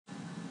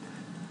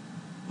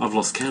I've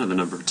lost count of the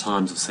number of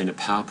times I've seen a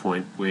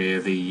PowerPoint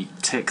where the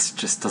text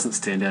just doesn't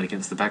stand out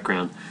against the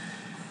background.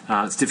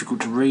 It's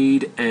difficult to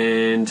read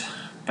and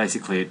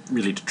basically it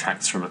really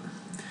detracts from it.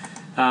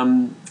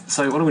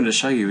 So what I'm going to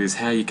show you is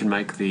how you can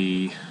make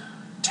the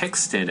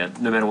text stand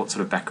out no matter what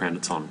sort of background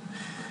it's on.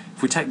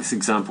 If we take this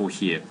example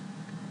here,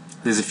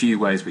 there's a few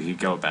ways we could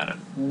go about it.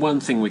 One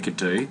thing we could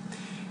do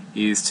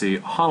is to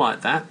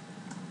highlight that,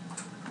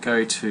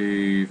 go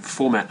to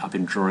Format up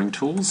in Drawing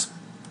Tools,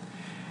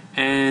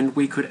 and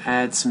we could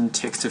add some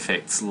text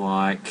effects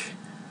like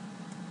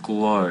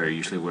glow,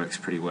 usually works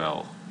pretty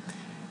well.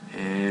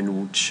 And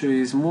we'll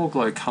choose more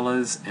glow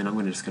colours, and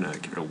I'm just going to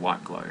give it a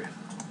white glow.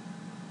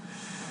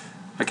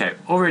 Okay,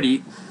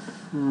 already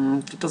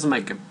it doesn't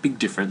make a big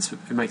difference,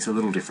 it makes a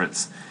little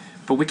difference.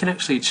 But we can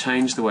actually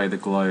change the way the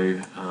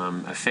glow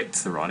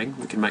affects the writing.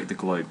 We can make the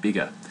glow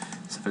bigger.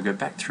 So if I go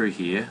back through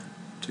here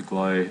to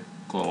glow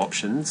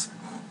options,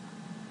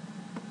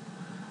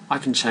 I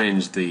can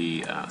change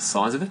the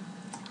size of it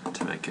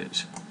to make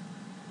it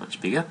much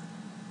bigger,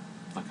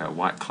 like a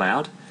white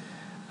cloud.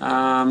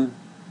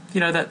 You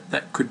know,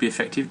 that could be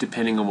effective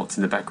depending on what's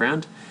in the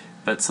background,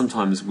 but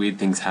sometimes weird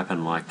things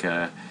happen, like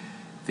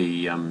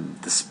the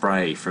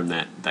spray from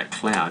that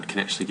cloud can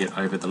actually get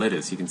over the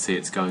letters. You can see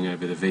it's going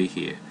over the V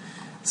here,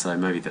 so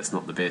maybe that's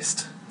not the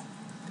best.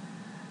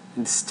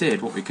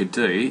 Instead, what we could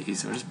do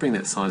is, I'll just bring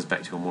that size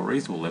back to a more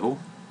reasonable level,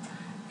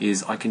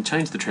 is I can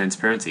change the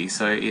transparency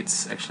so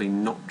it's actually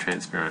not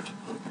transparent.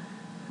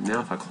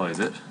 Now if I close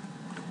it,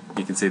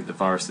 you can see that the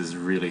viruses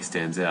really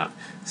stands out.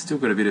 Still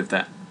got a bit of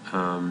that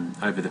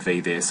over the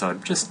V there, so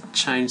I've just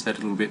changed that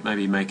a little bit,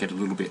 maybe make it a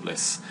little bit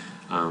less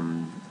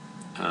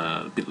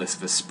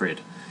of a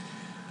spread.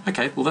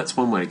 Okay, well that's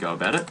one way to go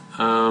about it.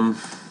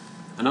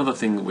 Another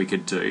thing that we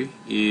could do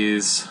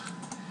is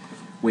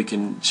we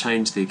can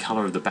change the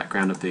colour of the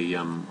background of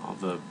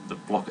the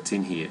block that's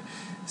in here.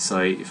 So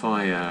if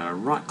I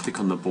right click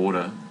on the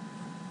border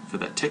for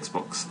that text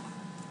box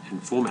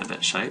and format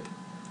that shape,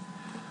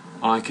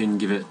 I can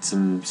give it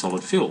some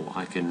solid fill.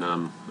 I can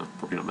I'll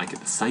probably not make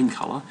it the same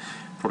colour,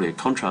 probably a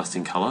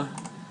contrasting colour,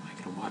 make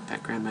it a white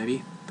background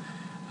maybe.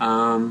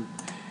 Now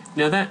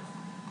that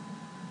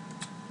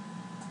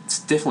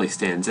definitely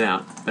stands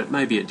out, but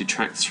maybe it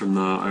detracts from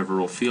the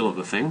overall feel of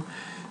the thing.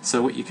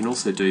 So what you can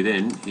also do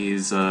then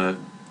is go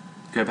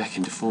back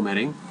into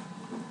formatting,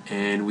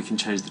 and we can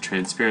change the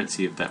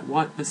transparency of that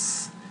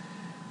whiteness,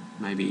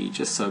 maybe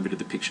just so a bit of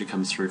the picture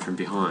comes through from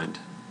behind.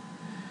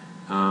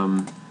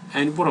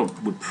 And what I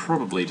would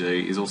probably do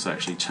is also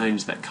actually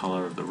change that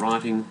colour of the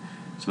writing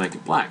to make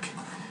it black,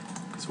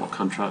 because what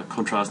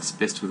contrasts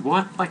best with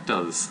white? Black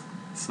does.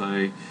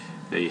 So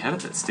there you have it,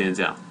 that stands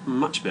out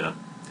much better.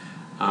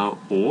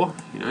 Or,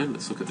 you know,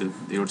 let's look at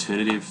the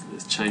alternative.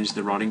 Let's change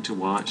the writing to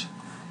white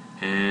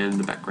and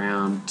the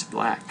background to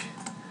black.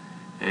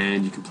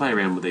 And you can play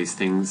around with these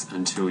things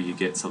until you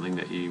get something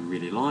that you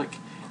really like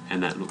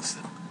and that looks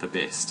the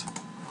best.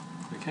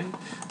 Okay,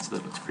 so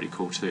that looks pretty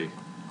cool too.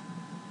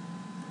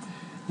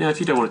 Now if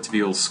you don't want it to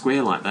be all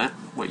square like that,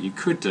 what you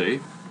could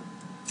do,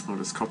 I'll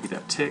just copy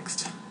that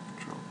text,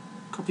 Control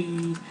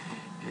copy,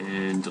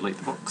 and delete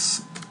the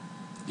box,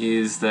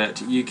 is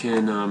that you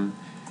can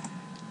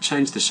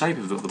change the shape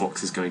of what the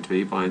box is going to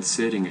be by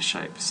inserting a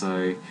shape.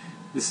 So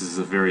this is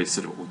a very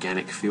sort of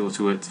organic feel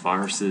to it, it's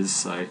viruses,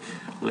 so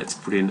let's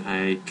put in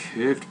a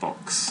curved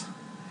box.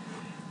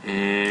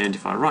 And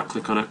if I right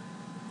click on it,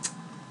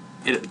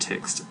 edit the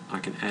text, I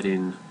can add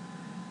in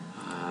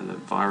the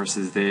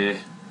viruses there,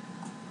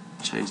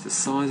 change the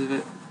size of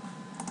it,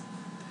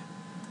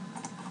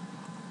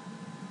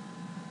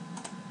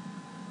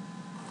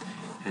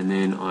 and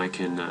then I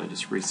can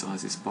just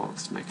resize this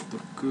box to make it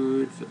look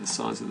good for the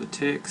size of the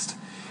text.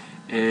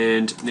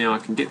 And now I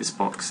can get this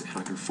box and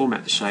I can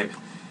format the shape.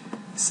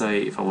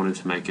 Say if I wanted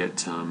to make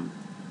it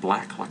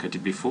black like I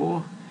did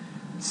before,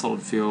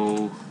 solid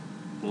fill,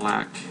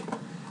 black,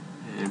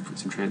 and put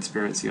some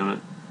transparency on it,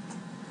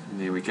 and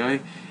there we go.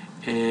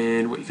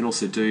 And what you can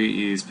also do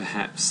is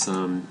perhaps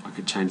I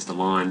could change the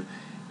line,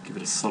 give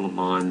it a solid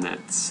line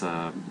that's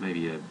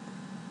maybe a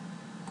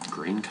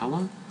green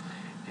colour,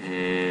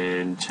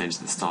 and change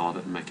the style of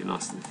it and make it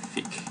nice and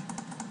thick.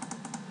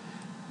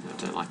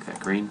 I don't like that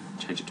green,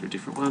 change it to a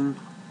different one,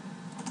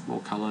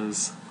 more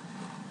colours.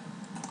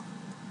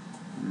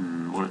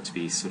 Want it to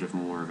be sort of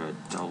more of a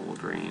dull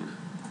green.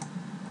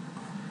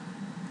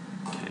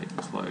 Okay,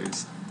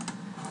 close.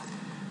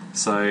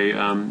 So, you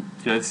know,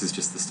 this is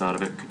just the start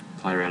of it. Could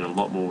play around a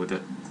lot more with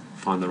it,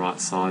 find the right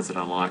size that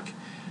I like,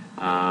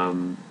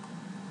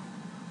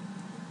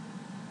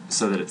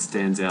 so that it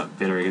stands out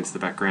better against the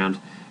background,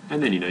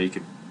 and then, you know, you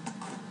could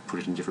put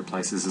it in different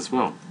places as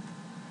well.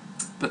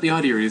 But the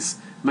idea is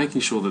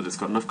making sure that it's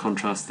got enough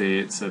contrast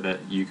there so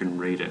that you can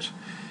read it.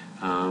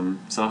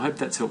 So I hope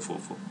that's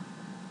helpful.